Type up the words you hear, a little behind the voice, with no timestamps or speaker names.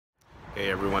Hey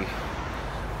everyone,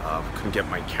 couldn't get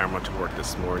my camera to work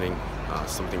this morning,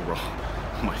 something wrong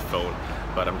on my phone,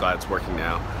 but I'm glad it's working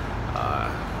now.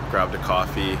 Grabbed a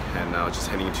coffee and now just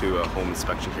heading to a home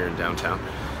inspection here in downtown.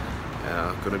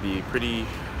 Gonna be pretty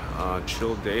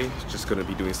chill day, just gonna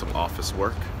be doing some office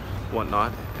work,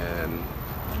 whatnot, and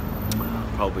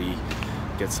probably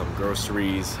get some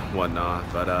groceries, whatnot,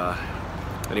 but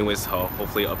anyways, I'll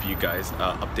hopefully update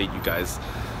you guys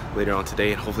later on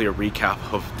today, and hopefully a recap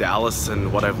of Dallas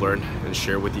and what I've learned and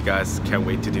share with you guys. Can't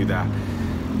wait to do that.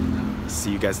 See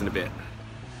you guys in a bit.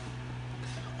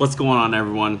 What's going on,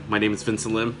 everyone? My name is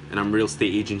Vincent Lim and I'm a real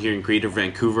estate agent here in Greater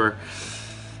Vancouver.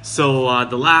 So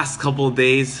the last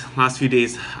few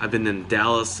days I've been in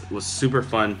Dallas. It was super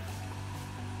fun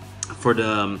for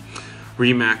the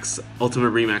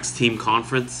Ultimate Remax team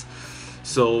conference.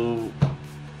 So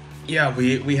yeah,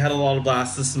 we had a lot of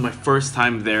blasts. This is my first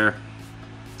time there.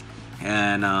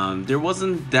 And there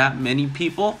wasn't that many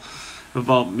people,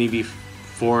 about maybe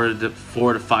 400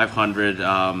 to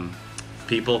 500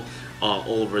 people all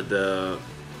over the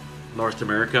North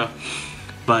America,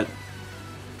 but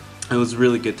it was a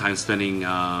really good time spending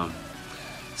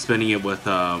it with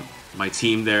my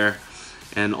team there,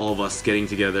 and all of us getting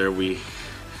together. We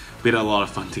had a lot of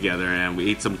fun together, and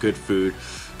we ate some good food.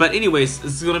 But anyways,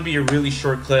 this is gonna be a really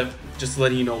short clip, just to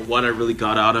let you know what I really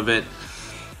got out of it.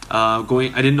 I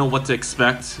didn't know what to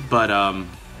expect, but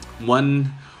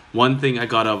one thing I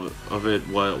got out of it,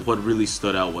 what really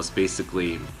stood out, was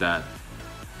basically that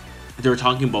they were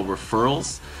talking about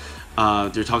referrals.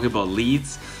 They're talking about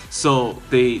leads. So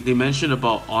they mentioned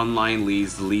about online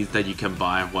leads, the leads that you can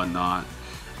buy and whatnot.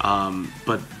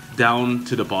 But down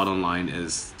to the bottom line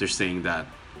is they're saying that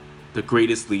the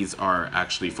greatest leads are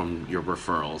actually from your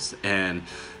referrals and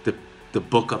the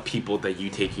book of people that you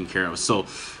taking care of. So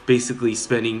basically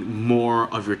spending more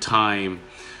of your time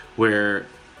where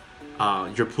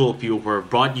your pool of people who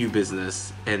brought you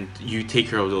business, and you take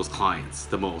care of those clients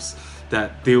the most,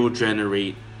 that they will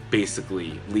generate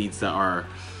basically leads that are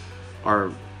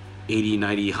 80,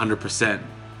 90, 100%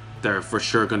 they're for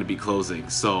sure going to be closing.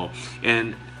 So,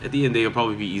 and at the end, they'll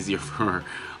probably be easier for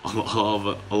a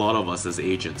lot of us as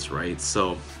agents, right?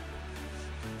 So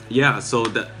yeah, so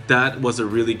that was a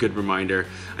really good reminder.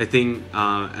 I think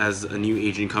as a new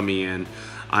agent coming in,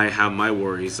 I have my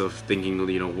worries of thinking,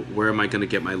 where am I going to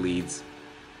get my leads?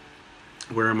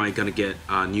 Where am I going to get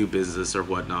new business or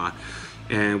whatnot?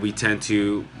 And we tend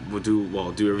to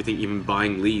do everything, even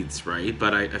buying leads, right?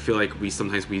 But I feel like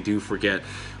sometimes we do forget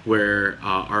where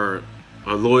our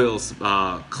loyal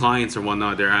clients or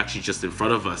whatnot, they're actually just in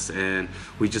front of us, and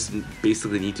we just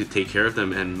basically need to take care of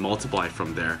them and multiply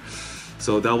from there.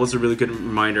 So that was a really good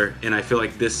reminder, and I feel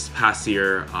like this past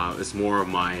year is more of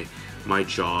my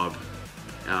job,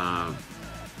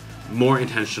 more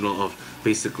intentional of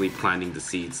basically planting the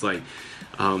seeds. Like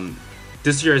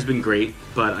this year has been great,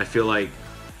 but I feel like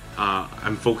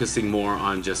I'm focusing more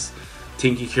on just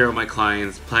taking care of my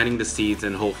clients, planting the seeds,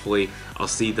 and hopefully I'll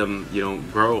see them,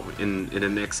 grow in the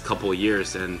next couple of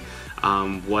years. And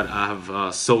what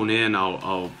I've sown in,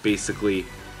 I'll basically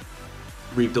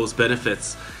reap those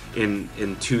benefits in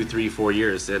 2, 3, 4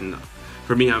 years. And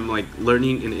for me, I'm like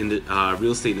learning in the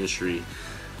real estate industry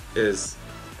is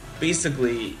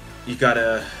basically you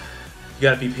gotta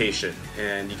be patient,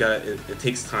 and it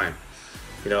takes time,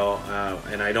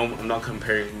 and I'm not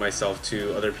comparing myself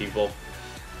to other people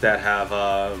that have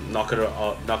knocked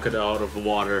it out of the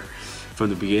water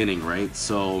from the beginning, right?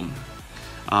 So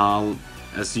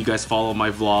as you guys follow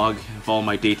my vlog, follow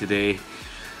my day-to-day,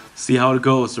 see how it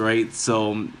goes, right?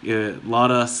 So a lot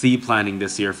of seed planting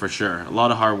this year for sure, a lot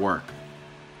of hard work,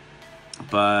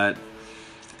 but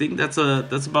I think that's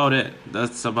about it.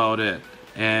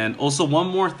 And also one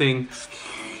more thing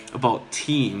about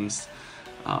teams,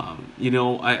 I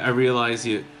realized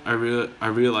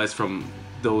from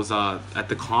those at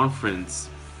the conference,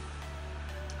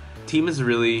 team is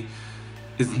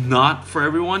not for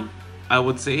everyone, I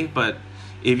would say. But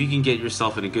if you can get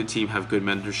yourself in a good team, have good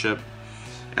mentorship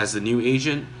as a new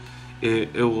agent,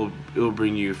 it will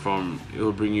bring you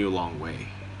a long way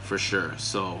for sure.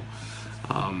 So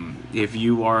if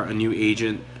you are a new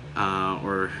agent,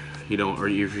 or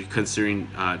if you're considering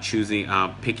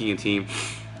picking a team,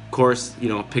 of course,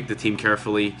 pick the team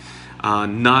carefully.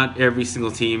 Not every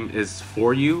single team is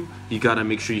for you. You gotta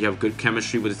make sure you have good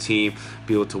chemistry with the team,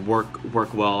 be able to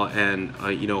work well, and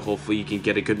hopefully you can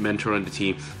get a good mentor on the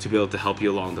team to be able to help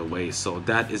you along the way. So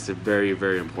that is very,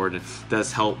 very important.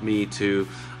 That's helped me to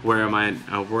where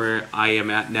I am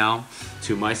at now,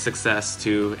 to my success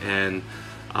too. And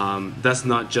that's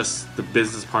not just the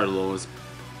business part alone.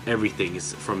 everything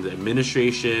is from the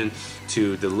administration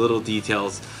to the little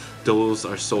details. Those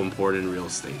are so important in real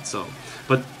estate. So,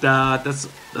 but that's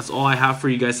all I have for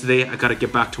you guys today. I gotta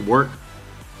get back to work.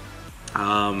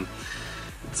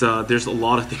 There's a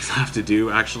lot of things I have to do.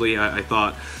 Actually, I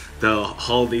thought the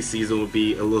holiday season would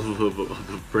be a little bit of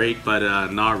a break,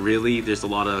 but not really. There's a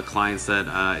lot of clients that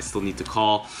I still need to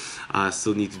call.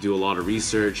 Still need to do a lot of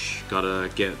research.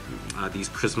 Gotta get these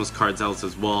Christmas cards out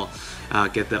as well.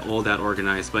 Get all that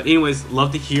organized. But anyways,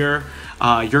 love to hear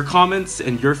your comments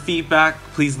and your feedback.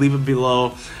 Please leave it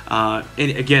below. And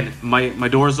again, my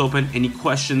door is open. Any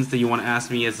questions that you want to ask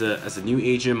me as a new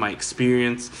agent, my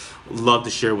experience, love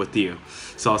to share with you.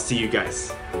 So I'll see you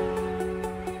guys.